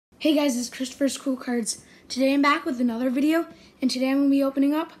Hey guys, this is Christopher's Cool Cards. Today I'm back with another video, and today I'm going to be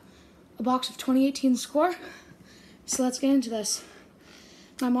opening up a box of 2018 Score. So let's get into this.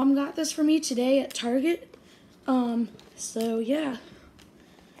 My mom got this for me today at Target. So yeah.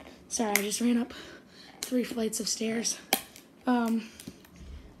 Sorry, I just ran up 3 flights of stairs.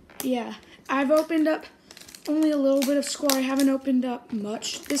 Yeah, I've opened up only a little bit of Score. I haven't opened up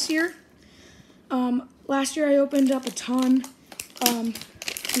much this year. Last year I opened up a ton.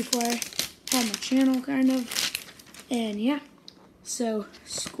 Before I had my channel, kind of. And yeah, so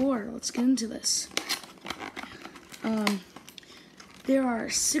Score, let's get into this. There are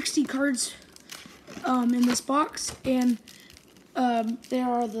 60 cards in this box, and there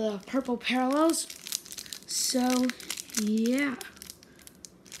are the purple parallels. So yeah.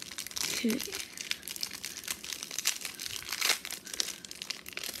 Okay.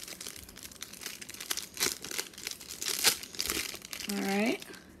 Alright,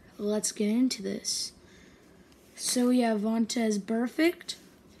 let's get into this. So we have Vontaze Burfict.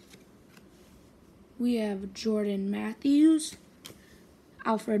 We have Jordan Matthews,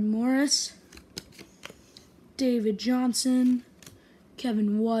 Alfred Morris, David Johnson,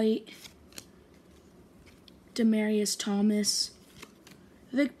 Kevin White, Demaryius Thomas,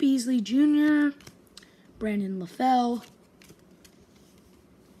 Vic Beasley Jr., Brandon LaFell,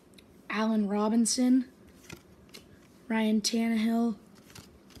 Allen Robinson, Ryan Tannehill.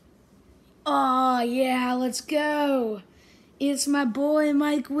 Oh yeah, let's go. It's my boy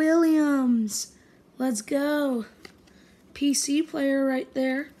Mike Williams. Let's go. PC player right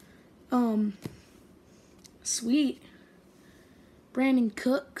there. Sweet. Brandon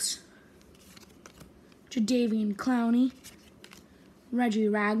Cooks, Jadeveon Clowney, Reggie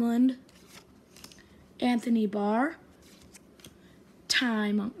Ragland, Anthony Barr,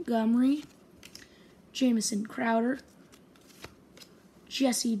 Ty Montgomery, Jamison Crowder,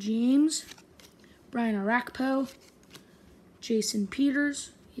 Jesse James, Brian Arakpo, Jason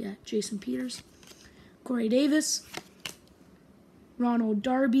Peters, Corey Davis, Ronald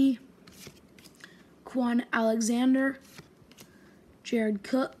Darby, Quan Alexander, Jared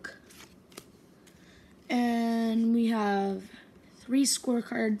Cook, and we have 3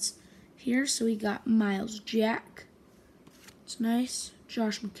 scorecards here. So we got Miles Jack, it's nice,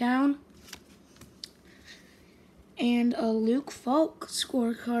 Josh McCown, and a Luke Falk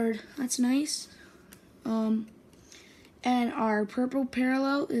scorecard. That's nice. And our purple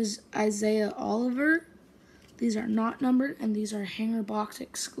parallel is Isaiah Oliver. These are not numbered, and these are hanger box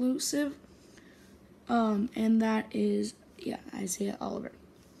exclusive. And that is, yeah, Isaiah Oliver.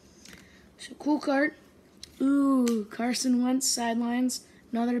 So cool card. Ooh, Carson Wentz sidelines,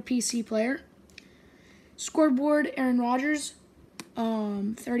 another PC player. Scoreboard, Aaron Rodgers,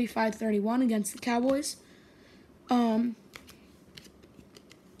 35-31 against the Cowboys.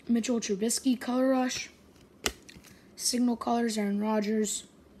 Mitchell Trubisky, Color Rush. Signal Colors, Aaron Rodgers.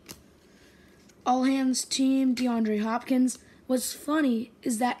 All Hands Team, DeAndre Hopkins. What's funny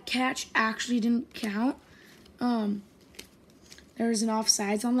is that catch actually didn't count. There was an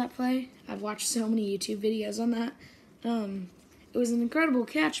offsides on that play. I've watched so many YouTube videos on that. It was an incredible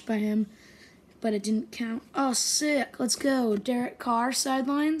catch by him, but it didn't count. Oh, sick. Let's go. Derek Carr,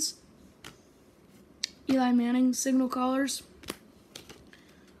 sidelines. Eli Manning, Signal Colors.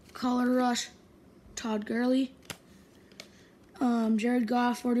 Color Rush, Todd Gurley. Jared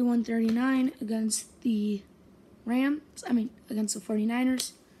Goff, 41-39 against the against the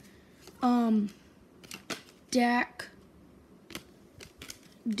 49ers. Dak,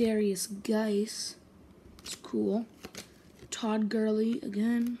 Darius Geis. It's cool. Todd Gurley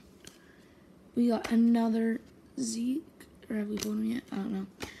again. We got another Zeke. Or have we pulled him yet? I don't know.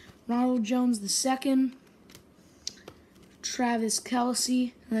 Ronald Jones II. Travis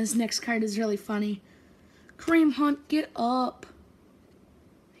Kelce. And this next card is really funny. Kareem Hunt, get up.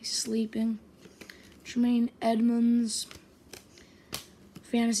 He's sleeping. Tremaine Edmonds.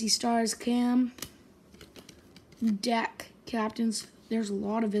 Fantasy Stars Cam. Dak Captains. There's a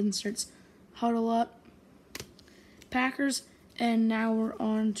lot of inserts. Huddle Up. Packers. And now we're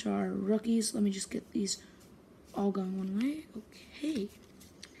on to our rookies. Let me just get these all going one way. Okay.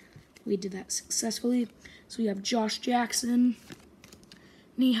 We did that successfully. So we have Josh Jackson,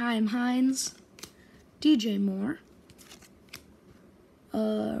 Nyheim Hines, DJ Moore,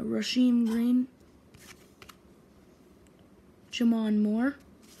 Rasheem Green, Jamon Moore,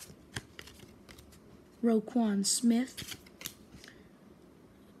 Roquan Smith,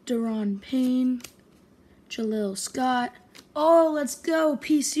 Daron Payne, Jaleel Scott. Oh, let's go.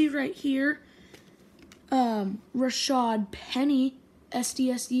 PC right here. Rashad Penny,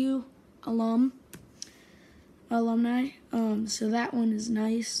 SDSU alumni. So that one is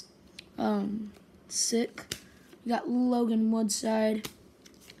nice. Sick. We got Logan Woodside,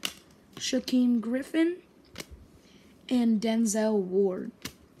 Shaquem Griffin, and Denzel Ward.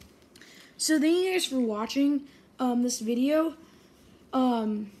 So thank you guys for watching this video.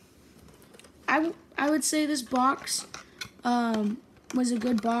 I would say this box was a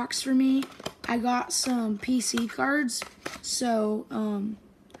good box for me. I got some PC cards, so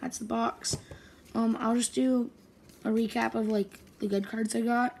that's the box. I'll just do a recap of like the good cards I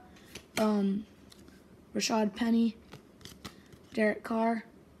got. Rashad Penny, Derek Carr.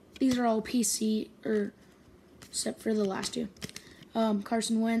 These are all PC, except for the last two.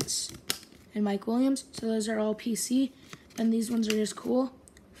 Carson Wentz and Mike Williams. So those are all PC, and these ones are just cool.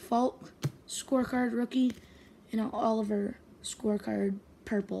 Falk, scorecard rookie, and an Oliver scorecard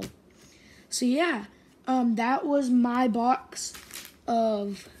purple. So yeah, that was my box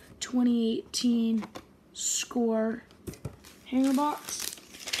of 2018 score hanger box.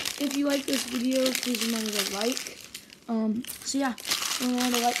 If you like this video, please remember to like. So yeah,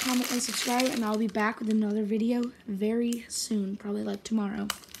 remember to like, comment, and subscribe, and I'll be back with another video very soon, probably like tomorrow.